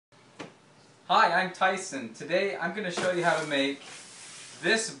Hi, I'm Tyson. Today I'm going to show you how to make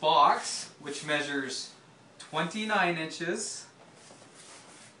this box, which measures 29 inches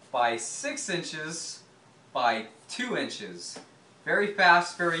by 6 inches by 2 inches. Very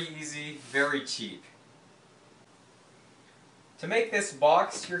fast, very easy, very cheap. To make this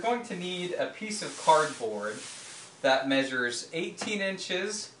box, you're going to need a piece of cardboard that measures 18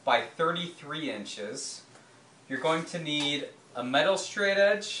 inches by 33 inches. You're going to need a metal straight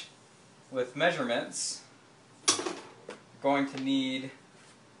edge with measurements. You're going to need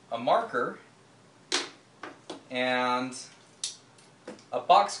a marker and a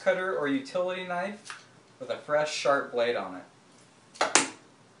box cutter or utility knife with a fresh sharp blade on it.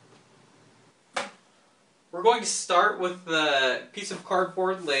 We're going to start with the piece of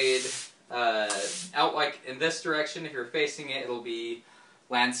cardboard laid out like in this direction. If you're facing it, it'll be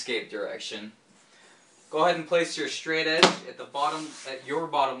landscape direction. Go ahead and place your straight edge at the bottom, at your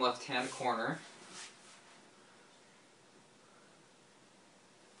bottom left-hand corner.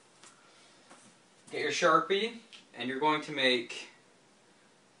 Get your Sharpie, and you're going to make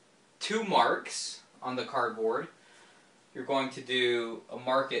 2 marks on the cardboard. You're going to do a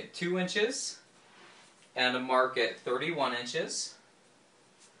mark at 2 inches and a mark at 31 inches.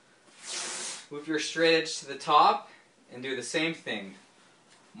 Move your straight edge to the top and do the same thing.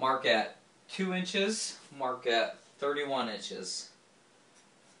 Mark at 2 inches, mark at 31 inches.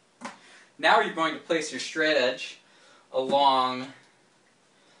 Now you're going to place your straight edge along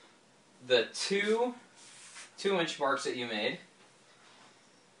the 2-inch marks that you made.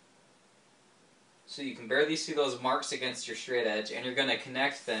 So you can barely see those marks against your straight edge, and you're going to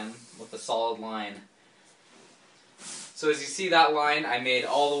connect them with a solid line. So as you see that line, I made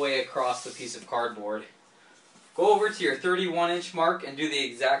all the way across the piece of cardboard. Go over to your 31-inch mark and do the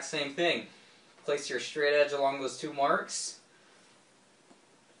exact same thing. Place your straight edge along those 2 marks.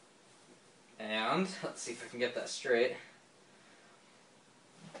 And let's see if I can get that straight.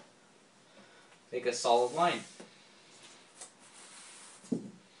 Make a solid line.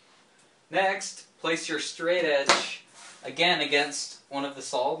 Next, place your straight edge again against one of the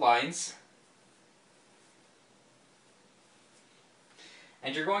solid lines.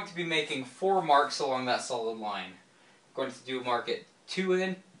 And you're going to be making 4 marks along that solid line. We're going to do a mark at 2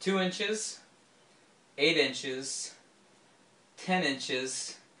 inches, 8 inches, 10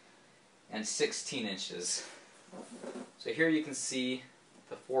 inches, and 16 inches. So here you can see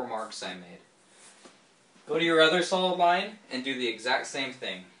the 4 marks I made. Go to your other solid line and do the exact same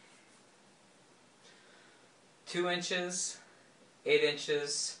thing. 2 inches, 8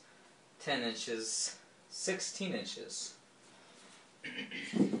 inches, 10 inches, 16 inches.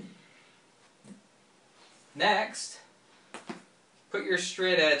 Next, put your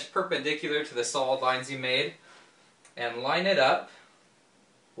straight edge perpendicular to the solid lines you made and line it up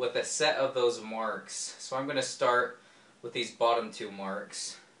with a set of those marks. So I'm going to start with these bottom 2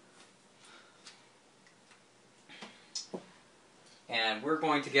 marks. And we're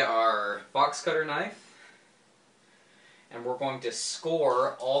going to get our box cutter knife and we're going to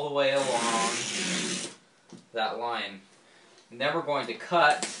score all the way along that line. And then we're going to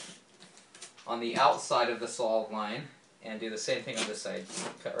cut on the outside of the solid line and do the same thing on this side.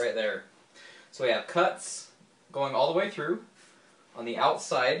 Cut right there. So we have cuts going all the way through on the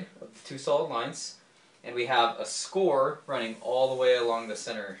outside of the 2 solid lines, and we have a score running all the way along the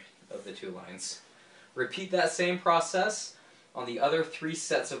center of the 2 lines. Repeat that same process on the other 3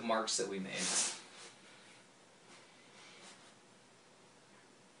 sets of marks that we made.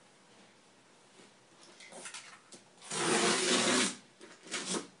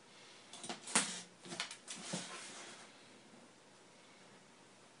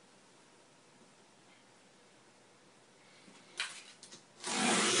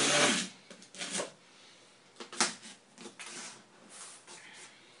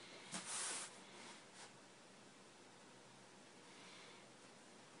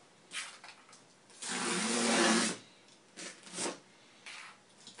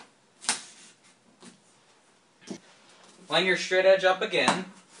 Line your straight edge up again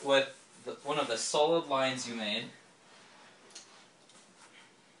with one of the solid lines you made.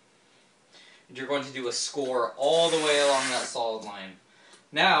 And you're going to do a score all the way along that solid line.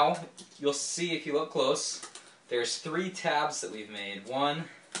 Now, you'll see if you look close, there's 3 tabs that we've made. 1,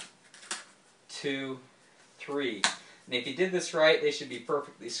 2, 3. And if you did this right, they should be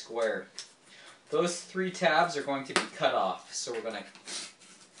perfectly square. Those 3 tabs are going to be cut off. So we're going to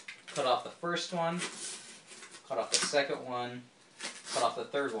cut off the first one, cut off the second one, cut off the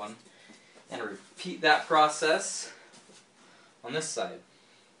third one, and repeat that process on this side.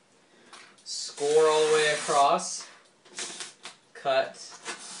 Score all the way across, cut,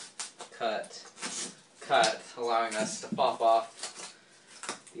 cut, allowing us to pop off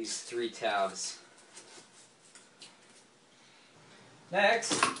these 3 tabs.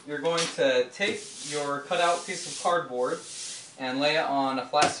 Next, you're going to take your cutout piece of cardboard and lay it on a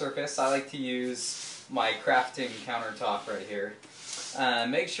flat surface. I like to use my crafting countertop right here.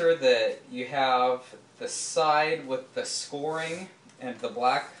 Make sure that you have the side with the scoring and the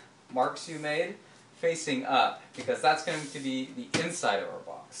black marks you made facing up, because that's going to be the inside of our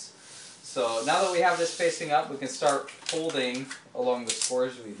box. So now that we have this facing up, we can start folding along the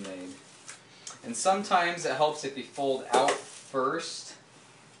scores we've made. And sometimes it helps if you fold out first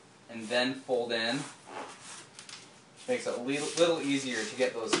and then fold in. Makes it a little easier to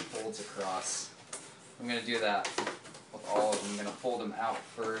get those folds across. I'm going to do that with all of them. I'm going to fold them out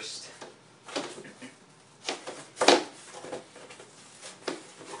first.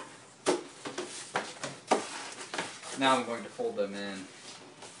 Now I'm going to fold them in.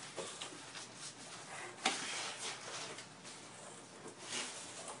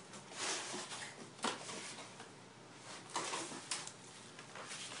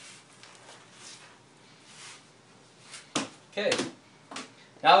 Okay,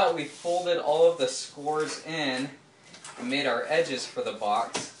 now that we've folded all of the scores in and made our edges for the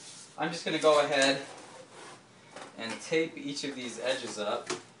box, I'm just going to go ahead and tape each of these edges up.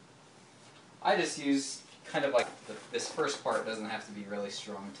 I just use kind of like this first part doesn't have to be really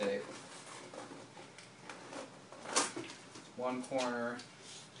strong tape. One corner.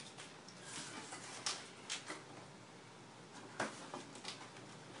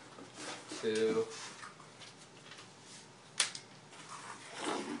 Two.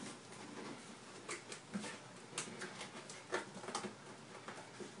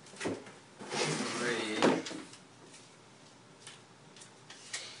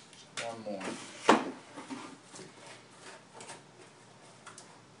 More.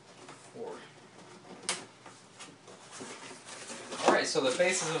 4. Alright, so the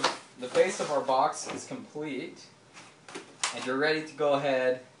base of our box is complete, and you're ready to go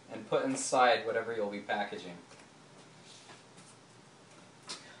ahead and put inside whatever you'll be packaging.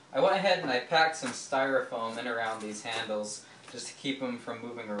 I went ahead and I packed some styrofoam in around these handles just to keep them from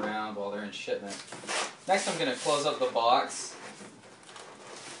moving around while they're in shipment. Next I'm going to close up the box.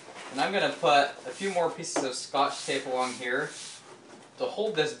 And I'm going to put a few more pieces of Scotch tape along here to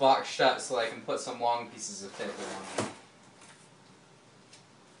hold this box shut so I can put some long pieces of tape along it.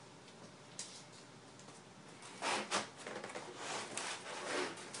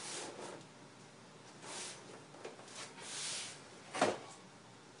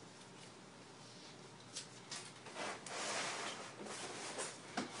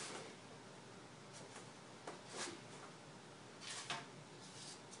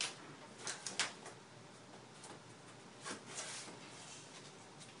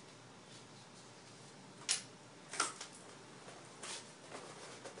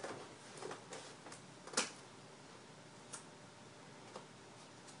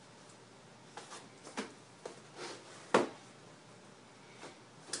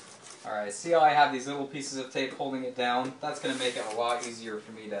 Alright, see how I have these little pieces of tape holding it down? That's going to make it a lot easier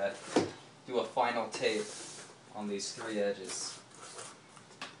for me to do a final tape on these 3 edges.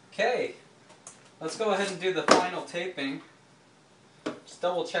 Okay, let's go ahead and do the final taping. Just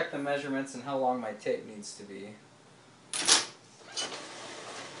double check the measurements and how long my tape needs to be.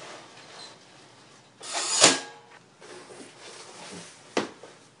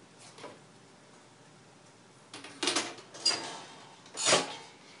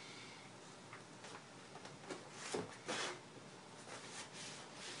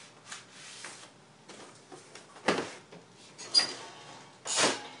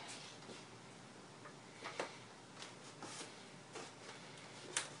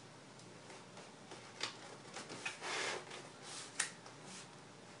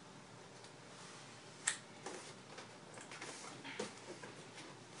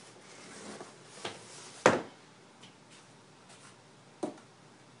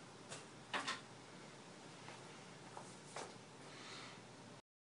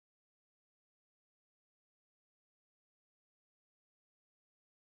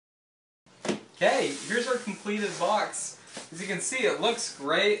 Okay, here's our completed box. As you can see, it looks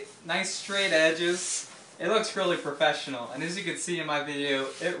great. Nice straight edges. It looks really professional. And as you can see in my video,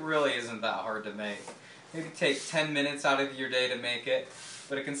 it really isn't that hard to make. Maybe take 10 minutes out of your day to make it.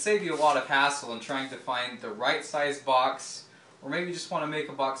 But it can save you a lot of hassle in trying to find the right size box, or maybe you just want to make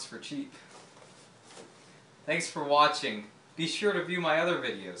a box for cheap. Thanks for watching. Be sure to view my other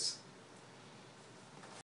videos.